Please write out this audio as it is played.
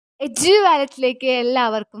EDU WALLET-ലേക്ക്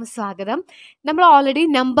എല്ലാവർക്കും സ്വാഗതം. നമ്മൾ ഓൾറെഡി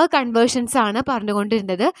നമ്പർ കൺവേർഷൻസ് ആണ്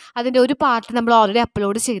പറഞ്ഞുകൊണ്ടിരുന്നത്. അതിൻ്റെ ഒരു പാർട്ട് നമ്മൾ ഓൾറെഡി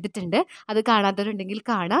അപ്ലോഡ് ചെയ്തിട്ടുണ്ട്. അത് കാണാത്തവരുണ്ടെങ്കിൽ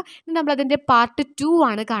കാണാം. ഇനി നമ്മളതിൻ്റെ പാർട്ട് 2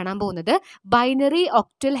 ആണ് കാണാൻ പോകുന്നത്. ബൈനറി,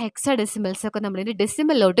 ഒക്ടൽ, ഹെക്സാഡെസിമൽസ് ഒക്കെ നമ്മളിനി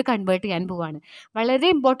ഡെസിമലിലോട്ട് കൺവേർട്ട് ചെയ്യാൻ പോവാണ്. വളരെ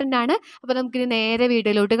ഇമ്പോർട്ടൻ്റ് ആണ്. അപ്പോൾ നമുക്കിനി നേരെ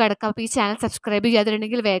വീഡിയോയിലോട്ട് കിടക്കാം. അപ്പോൾ ഈ ചാനൽ സബ്സ്ക്രൈബ്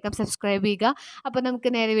ചെയ്യാതിട്ടുണ്ടെങ്കിൽ വേഗം സബ്സ്ക്രൈബ് ചെയ്യുക. അപ്പോൾ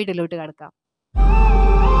നമുക്ക് നേരെ വീഡിയോയിലോട്ട് കിടക്കാം.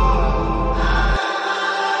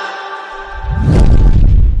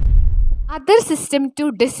 അതർ സിസ്റ്റം ടു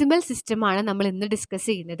ഡെസിമൽ സിസ്റ്റമാണ് നമ്മൾ ഇന്ന് ഡിസ്കസ്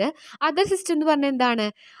ചെയ്യുന്നത്. അതർ സിസ്റ്റം എന്ന് പറഞ്ഞാൽ എന്താണ്?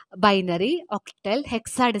 ബൈനറി, ഒക്ടൽ,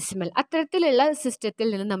 ഹെക്സാഡെസിമൽ അത്തരത്തിലുള്ള സിസ്റ്റത്തിൽ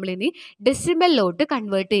നിന്ന് നമ്മളിനി ഡെസിമലിലോട്ട്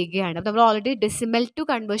കൺവേർട്ട് ചെയ്യുകയാണ്. നമ്മൾ ഓൾറെഡി ഡെസിമൽ ടു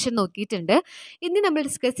കൺവേർഷൻ നോക്കിയിട്ടുണ്ട്. ഇനി നമ്മൾ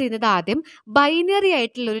ഡിസ്കസ് ചെയ്യുന്നത് ആദ്യം ബൈനറി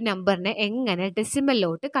ആയിട്ടുള്ള ഒരു നമ്പറിനെ എങ്ങനെ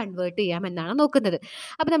ഡെസിമലിലോട്ട് കൺവേർട്ട് ചെയ്യാം എന്നാണ് നോക്കുന്നത്.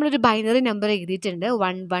 അപ്പോൾ നമ്മളൊരു ബൈനറി നമ്പർ എഴുതിയിട്ടുണ്ട്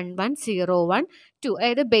 1110112,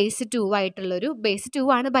 അതായത് ബേസ് 2 ആയിട്ടുള്ളൊരു ബേസ് 2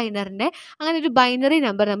 ആണ് ബൈനറിൻ്റെ. അങ്ങനെ ഒരു ബൈനറി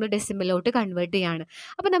നമ്പർ നമ്മൾ ഡെസിമലിലോട്ട് കൺവേർട്ട് ചെയ്യാണ്.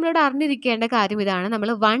 അപ്പോൾ നമ്മളിവിടെ അറിഞ്ഞിരിക്കേണ്ട കാര്യം ഇതാണ്. നമ്മൾ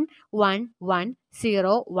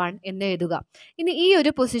 11101 എന്ന് എഴുതുക. ഇനി ഈ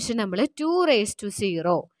ഒരു പൊസിഷൻ നമ്മൾ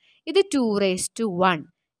 2⁻0, ഇത് 2⁻1,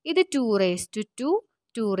 ഇത് 2⁻2,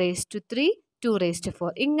 2⁻3, 2⁻4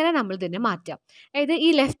 ഇങ്ങനെ നമ്മൾ ഇതിനെ മാറ്റാം. അതായത് ഈ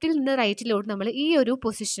ലെഫ്റ്റിൽ നിന്ന് റൈറ്റിലോട്ട് നമ്മൾ ഈ ഒരു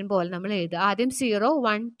പൊസിഷൻ പോലെ നമ്മൾ എഴുതുക. ആദ്യം 0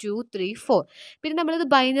 1 2 3 4, പിന്നെ നമ്മളിത്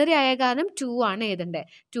ബൈനറി ആയ കാരണം 2 ആണ് എഴുതേണ്ടത്.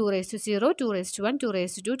 2⁻0, 2⁻1,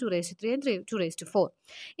 2⁻2, 2⁻3 and 2⁻4.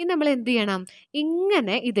 ഇനി നമ്മൾ എന്ത് ചെയ്യണം?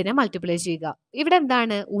 ഇങ്ങനെ ഇതിനെ മൾട്ടിപ്ലൈ ചെയ്യുക. ഇവിടെ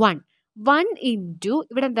എന്താണ്? 1 ഇൻറ്റു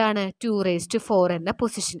ഇവിടെ എന്താണ്? 2⁻4 എന്ന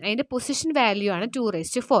പൊസിഷൻ, അതിൻ്റെ പൊസിഷൻ വാല്യൂ ആണ്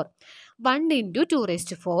 2⁻4. 1 ഇൻറ്റു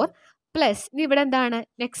 2⁻4 പ്ലസ് ഇനി ഇവിടെ എന്താണ്?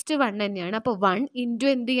 നെക്സ്റ്റ് 1 തന്നെയാണ്. അപ്പോൾ 1 ഇൻറ്റു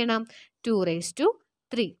എന്ത് ചെയ്യണം?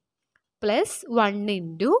 2⁻3 പ്ലസ് 1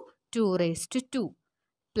 ഇൻറ്റു 2⁻2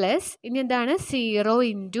 പ്ലസ് ഇനി എന്താണ്? 0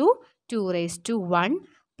 ഇൻറ്റു 2⁻1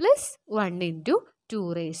 പ്ലസ് 1 ഇൻറ്റു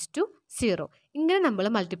 2⁻0. ഇങ്ങനെ നമ്മൾ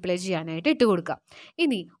മൾട്ടിപ്ലൈ ചെയ്യാനായിട്ട് ഇട്ട് കൊടുക്കാം.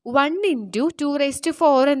 ഇനി 1 ഇൻറ്റു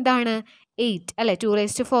 2⁻4 എന്താണ്? 8 അല്ലേ?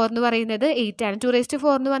 2⁻4 എന്ന് പറയുന്നത് 8 ആണ്.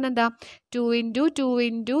 2⁻4 എന്ന് പറഞ്ഞാൽ എന്താ? 2 ഇൻറ്റു 2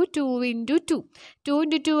 ഇൻറ്റു 2 ഇൻറ്റു 2. 2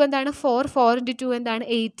 ഇൻറ്റു 2 എന്താണ്? 4. 4 ഇൻറ്റു 2 എന്താണ്?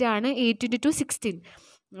 8 ആണ്. 8 ഇൻറ്റു 2 16.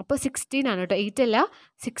 അപ്പോൾ 16 ആണ് കേട്ടോ, 8 അല്ല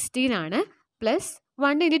 16 ആണ്. Plus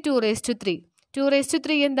 1 into 2⁻3.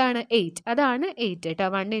 2⁻3 എന്താണ്? 8. അതാണ് 8 കേട്ടോ.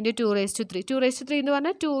 1 ഇൻറ്റു 2⁻3. 2⁻3 എന്ന്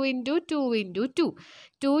പറഞ്ഞാൽ 2 into 2 into 2.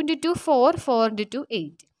 2 into 2 4. 4 into 2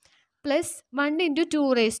 8. Plus 1 into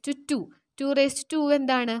 2⁻2. 2⁻2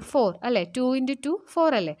 എന്താണ്? 4 അല്ലേ? 2 ഇൻറ്റു 2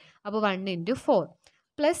 4 അല്ലേ? അപ്പോൾ 1 ഇൻറ്റു 4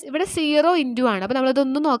 പ്ലസ് ഇവിടെ 0 ഇൻറ്റു ആണ്. അപ്പോൾ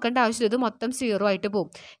നമ്മളതൊന്നും നോക്കേണ്ട ആവശ്യമില്ല, ഇത് മൊത്തം 0 ആയിട്ട് പോകും.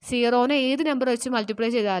 0നെ ഏത് നമ്പർ വെച്ച് മൾട്ടിപ്ലൈ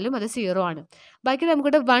ചെയ്താലും അത് 0 ആണ്. ബാക്കി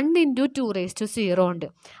നമുക്കിവിടെ 1 ഇൻറ്റു 2⁻0 ഉണ്ട്.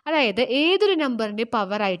 അതായത് ഏതൊരു നമ്പറിൻ്റെ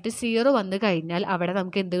പവറായിട്ട് 0 വന്നു കഴിഞ്ഞാൽ അവിടെ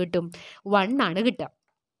നമുക്ക് എന്ത് കിട്ടും? 1 ആണ് കിട്ടുക.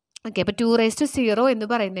 ഓക്കെ, അപ്പോൾ 2⁻0 എന്ന്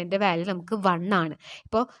പറയുന്നതിൻ്റെ വാല്യൂ നമുക്ക് 1 ആണ്.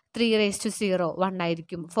 ഇപ്പോൾ 3⁻0 1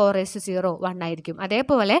 ആയിരിക്കും, 4⁻0 1 ആയിരിക്കും.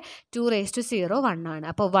 അതേപോലെ 2⁻0 1 ആണ്.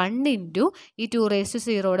 അപ്പോൾ 1 ഇൻറ്റു ഈ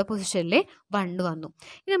 2⁻0യുടെ പൊസിഷനിൽ 1 വന്നു.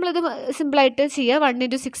 ഇനി നമ്മളത് സിമ്പിളായിട്ട് ചെയ്യുക. 1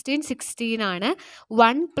 ഇൻറ്റു 16 16 ആണ്.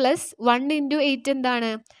 1 പ്ലസ് 1 ഇൻറ്റു 8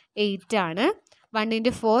 എന്താണ്? 8 ആണ്. 1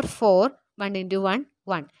 ഇൻറ്റു 4 4, 1 ഇൻറ്റു 1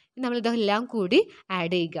 1. നമ്മളിതെല്ലാം കൂടി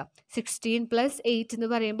ആഡ് ചെയ്യുക. 16 പ്ലസ് 8 എന്ന്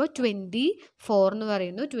പറയുമ്പോൾ 24 എന്ന്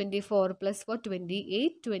പറയുന്നു. 24 പ്ലസ് 4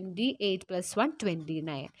 28. 28 പ്ലസ് 1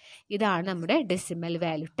 29. ഇതാണ് നമ്മുടെ ഡെസിമൽ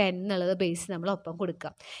വാല്യൂ. 10 എന്നുള്ളത് ബേസ് നമ്മൾ ഒപ്പം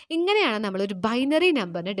കൊടുക്കുക. ഇങ്ങനെയാണ് നമ്മളൊരു ബൈനറി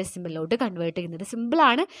നമ്പറിനെ ഡെസിമലിലോട്ട് കൺവേർട്ട് ചെയ്യുന്നത്.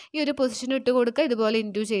 സിമ്പിളാണ്. ഈ ഒരു പൊസിഷൻ ഇട്ട് കൊടുക്കുക, ഇതുപോലെ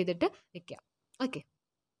ഇൻറ്റു ചെയ്തിട്ട് വെക്കുക. ഓക്കെ,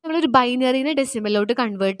 നമ്മളൊരു ബൈനറിനെ ഡെസിമലിലോട്ട്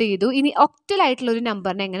കൺവേർട്ട് ചെയ്തു. ഇനി ഒക്ടൽ ആയിട്ടുള്ള ഒരു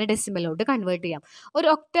നമ്പറിനെ എങ്ങനെ ഡെസിമലിലോട്ട് കൺവേർട്ട് ചെയ്യാം? ഒരു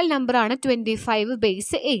ഒക്ടൽ നമ്പറാണ് 25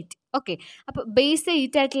 ബേസ് 8. ഓക്കെ, അപ്പോൾ ബേസ്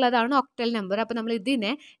 8 ആയിട്ടുള്ളതാണ് ഒക്ടൽ നമ്പർ. അപ്പോൾ നമ്മൾ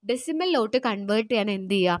ഇതിനെ ഡെസിമലിലോട്ട് കൺവേർട്ട് ചെയ്യാൻ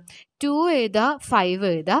എന്ത് ചെയ്യുക? 2 എഴുതുക, 5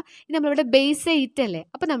 എഴുതുക. ഇനി നമ്മളിവിടെ ബേസ് 8 അല്ലേ?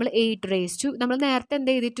 അപ്പോൾ നമ്മൾ 8 നമ്മൾ നേരത്തെ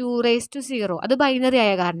എന്ത് ചെയ്ത്? 2⁻0. അത് ബൈനറി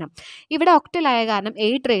ആയ കാരണം. ഇവിടെ ഒക്ടൽ ആയ കാരണം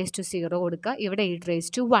 8⁻0 കൊടുക്കുക. ഇവിടെ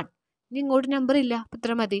 8⁻1. ഇനി ഇങ്ങോട്ട് നമ്പർ ഇല്ല, അപ്പോൾ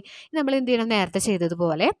ഇത്ര മതി. നമ്മൾ എന്ത് ചെയ്യണം? നേരത്തെ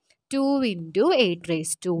ചെയ്തതുപോലെ 2 into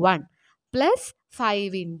 8⁻1 plus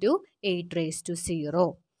 5 into 8⁻0.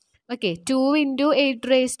 Okay, 2 into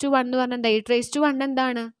 8⁻1 എന്ന് പറഞ്ഞാൽ എന്താ? 8⁻1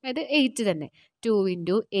 എന്താണ്? അതായത് 8 തന്നെ. 2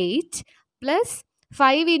 ഇൻറ്റു 8 പ്ലസ്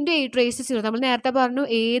 5 ഇൻറ്റു 8⁻0. നമ്മൾ നേരത്തെ പറഞ്ഞു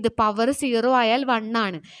ഏത് പവർ 0 ആയാൽ 1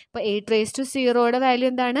 ആണ്. അപ്പോൾ 8⁻0യുടെ വാല്യൂ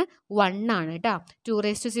എന്താണ്? 1 ആണ് കേട്ടോ.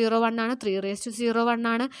 2⁻0 1 ആണ്. 3⁻0 1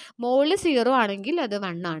 ആണ്. മുകളിൽ 0 ആണെങ്കിൽ അത്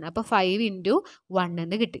 1 ആണ്. അപ്പോൾ 5 ഇൻറ്റു 1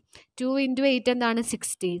 എന്ന് കിട്ടി. 2 ഇൻറ്റു 8 എന്താണ്?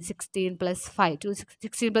 16. 16 പ്ലസ് 5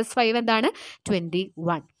 16 പ്ലസ് 5 എന്താണ്?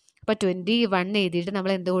 21. അപ്പോൾ 21 എഴുതിയിട്ട്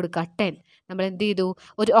നമ്മൾ എന്ത് കൊടുക്കുക? 10. നമ്മൾ എന്ത് ചെയ്തു?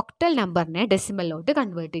 ഒരു ഒക്ടൽ നമ്പറിനെ ഡെസിമലിലോട്ട്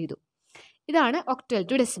കൺവേർട്ട് ചെയ്തു. ഇതാണ് ഒക്ടൽ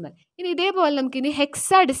ടു ഡെസിമൽ. ഇനി ഇതേപോലെ നമുക്ക് ഇനി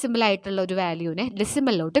ഹെക്സാ ഡെസിമൽ ആയിട്ടുള്ള ഒരു വാല്യൂവിനെ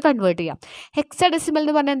ഡെസിമലിലോട്ട് കൺവേർട്ട് ചെയ്യാം. ഹെക്സാ ഡെസിമൽ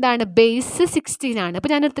എന്ന് പറഞ്ഞാൽ എന്താണ്? ബേസ് 16 ആണ്.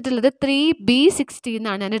 അപ്പോൾ ഞാൻ എടുത്തിട്ടുള്ളത് 3B16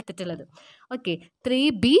 എന്നാണ് ഞാൻ എടുത്തിട്ടുള്ളത്. Okay,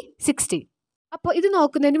 3B16. അപ്പോൾ ഇത്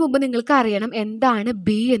നോക്കുന്നതിന് മുമ്പ് നിങ്ങൾക്ക് അറിയണം എന്താണ്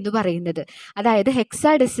ബി എന്ന് പറയുന്നത്. അതായത്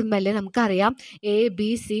ഹെക്സാ ഡെസിമലിൽ നമുക്കറിയാം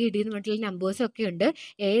ABCD എന്ന് പറഞ്ഞിട്ടുള്ള നമ്പേഴ്സൊക്കെ ഉണ്ട്.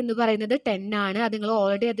 എ എന്ന് പറയുന്നത് 10 ആണ്. അത് നിങ്ങൾ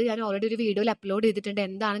ഞാൻ ഓൾറെഡി ഒരു വീഡിയോയിൽ അപ്ലോഡ് ചെയ്തിട്ടുണ്ട്,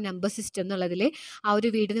 എന്താണ് നമ്പർ സിസ്റ്റം എന്നുള്ളതിൽ. ആ ഒരു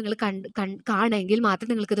വീഡിയോ നിങ്ങൾ കാണുമെങ്കിൽ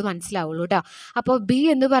മാത്രമേ നിങ്ങൾക്കിത് മനസ്സിലാവുള്ളൂ കേട്ടോ. അപ്പോൾ ബി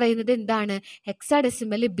എന്ന് പറയുന്നത് എന്താണ്? ഹെക്സാ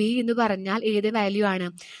ഡെസിമലിൽ ബി എന്ന് പറഞ്ഞാൽ ഏത് വാല്യൂ ആണ്?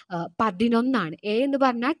 11 ആണ്. എ എന്ന്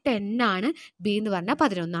പറഞ്ഞാൽ 10 ആണ്. ബി എന്ന് പറഞ്ഞാൽ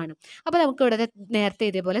 11 ആണ്. അപ്പോൾ നമുക്ക് ഇവിടെ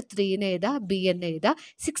നേരത്തെ ഇതേപോലെ 3 എന്ന് എഴുതാം, ബി എന്ന് എഴുതാം.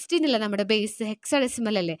 16 അല്ല നമ്മുടെ ബേസ്, ഹെക്സാ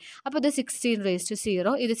ഡെസിമൽ അല്ലേ. അപ്പോൾ ഇത്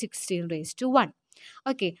 16⁻�0, ഇത് 16⁻1.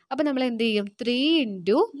 ഓക്കെ, അപ്പോൾ നമ്മൾ എന്ത് ചെയ്യും? 3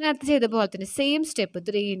 ഇൻറ്റു നേരത്തെ ചെയ്ത പോലെ തന്നെ സെയിം സ്റ്റെപ്പ്,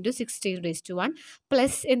 3 ഇൻറ്റു 16⁻1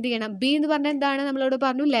 പ്ലസ് എന്ത് ചെയ്യണം? ബി എന്ന് പറഞ്ഞാൽ എന്താണ്? നമ്മളോട്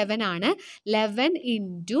പറഞ്ഞു 11 ആണ്. 11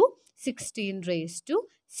 ഇൻറ്റു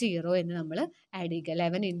 16⁻0 എന്ന് നമ്മൾ ആഡ് ചെയ്യുക.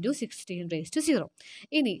 11 ഇൻറ്റു 16⁻0.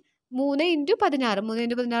 ഇനി 3 ഇൻറ്റു 16, 3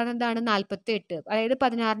 ഇൻറ്റു 16 എന്താണ്? 48. അതായത്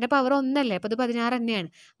 16ൻ്റെ പവർ 1 അല്ലേ, അപ്പോൾ ഇത് 16 തന്നെയാണ്.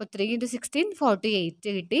 അപ്പോൾ 3 ഇൻറ്റു 16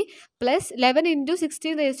 48 കിട്ടി. പ്ലസ് 11 ഇൻറ്റു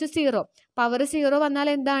 16⁻0, പവർ 0 വന്നാൽ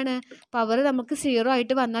എന്താണ്? പവർ നമുക്ക് 0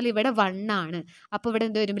 ആയിട്ട് വന്നാൽ ഇവിടെ 1 ആണ്. അപ്പോൾ ഇവിടെ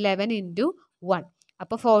എന്ത് വരും? 11 ഇൻറ്റു 1.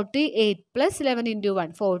 അപ്പോൾ 48 പ്ലസ് 11 ഇൻറ്റു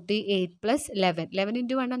 1, 48 പ്ലസ് 11. 11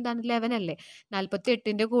 ഇൻറ്റു 1 എന്താണ്? 11 അല്ലേ.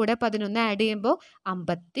 48ൻ്റെ കൂടെ 11 ആഡ് ചെയ്യുമ്പോൾ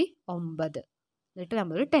 59. എന്നിട്ട്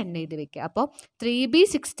നമ്മളൊരു 10 എഴുതി വെക്കുക. അപ്പോൾ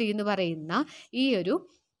 3B60 എന്ന് പറയുന്ന ഈ ഒരു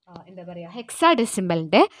എന്താ പറയുക, ഹെക്സാ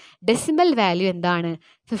ഡെസിമലിൻ്റെ ഡെസിമൽ വാല്യൂ എന്താണ്?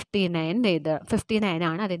 59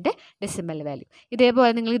 ആണ് അതിൻ്റെ ഡെസിമൽ വാല്യൂ.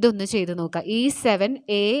 ഇതേപോലെ നിങ്ങൾ ഇതൊന്ന് ചെയ്ത് നോക്കുക.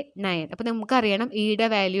 E7A9. അപ്പോൾ നമുക്കറിയണം ഇയുടെ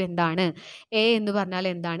വാല്യൂ എന്താണ്? എ എന്ന് പറഞ്ഞാൽ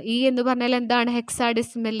എന്താണ്? ഇ എന്ന് പറഞ്ഞാൽ എന്താണ്? ഹെക്സാ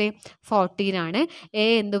ഡെസിമലിലെ 14 ആണ്. എ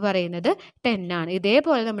എന്ന് പറയുന്നത് 10 ആണ്.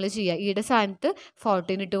 ഇതേപോലെ നമ്മൾ ചെയ്യുക. ഇയുടെ സ്ഥാനത്ത്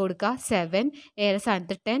 14 ഇട്ട് കൊടുക്കുക, 7. എയുടെ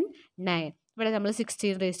സ്ഥാനത്ത് 10, 9. ഇവിടെ നമ്മൾ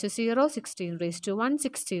 16⁻0, 16⁻1,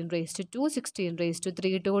 16⁻2,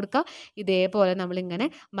 16⁻3 ഇട്ട് കൊടുക്കുക. ഇതേപോലെ നമ്മളിങ്ങനെ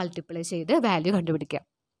മൾട്ടിപ്ലൈ ചെയ്ത് വാല്യൂ കണ്ടുപിടിക്കുക.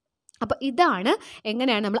 അപ്പോൾ ഇതാണ്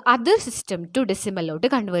എങ്ങനെയാണ് നമ്മൾ അതർ സിസ്റ്റം ടു ഡെസിമലിലോട്ട്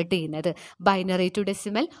കൺവേർട്ട് ചെയ്യുന്നത്. Binary two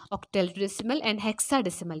decimal, octal two decimal and hexa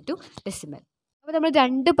decimal two decimal. അപ്പോൾ നമ്മൾ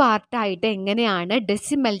 2 പാർട്ടായിട്ട് എങ്ങനെയാണ്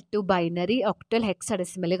decimal to binary, octal, hexa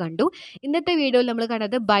decimal കണ്ടു. ഇന്നത്തെ വീഡിയോയിൽ നമ്മൾ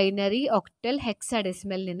കണ്ടത് ബൈനറി, ഒക്ടൽ, ഹെക്സാ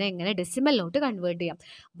ഡെസിമലിൽ നിന്ന് എങ്ങനെ ഡെസിമലിലോട്ട് കൺവേർട്ട് ചെയ്യാം.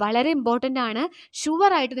 വളരെ ഇമ്പോർട്ടൻ്റ് ആണ്.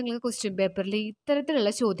 ഷുവറായിട്ട് നിങ്ങൾക്ക് ക്വസ്റ്റ്യൻ പേപ്പറിൽ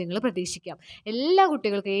ഇത്തരത്തിലുള്ള ചോദ്യങ്ങൾ പ്രതീക്ഷിക്കാം. എല്ലാ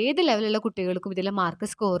കുട്ടികൾക്കും, ഏത് ലെവലുള്ള കുട്ടികൾക്കും ഇതിൽ മാർക്ക്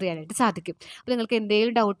സ്കോർ ചെയ്യാനായിട്ട് സാധിക്കും. അപ്പോൾ നിങ്ങൾക്ക്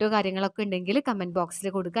എന്തെങ്കിലും ഡൗട്ടോ കാര്യങ്ങളൊക്കെ ഉണ്ടെങ്കിൽ കമൻറ്റ് ബോക്സിൽ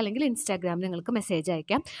കൊടുക്കുക, അല്ലെങ്കിൽ ഇൻസ്റ്റാഗ്രാമിൽ നിങ്ങൾക്ക് മെസ്സേജ്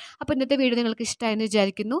അയക്കാം. അപ്പോൾ ഇന്നത്തെ വീഡിയോ നിങ്ങൾക്ക് ഇഷ്ടമായെന്ന്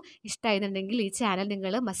വിചാരിക്കുന്നു. ഇഷ്ടമായെന്നുണ്ടെങ്കിൽ ഈ ചാനൽ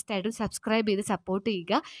നിങ്ങൾ മസ്റ്റായിട്ടും സബ്സ്ക്രൈബ് ചെയ്ത് സപ്പോർട്ട്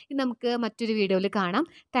ചെയ്യുക. ഇനി നമുക്ക് മറ്റൊരു വീഡിയോയിൽ കാണാം.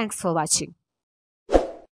 Thanks for watching.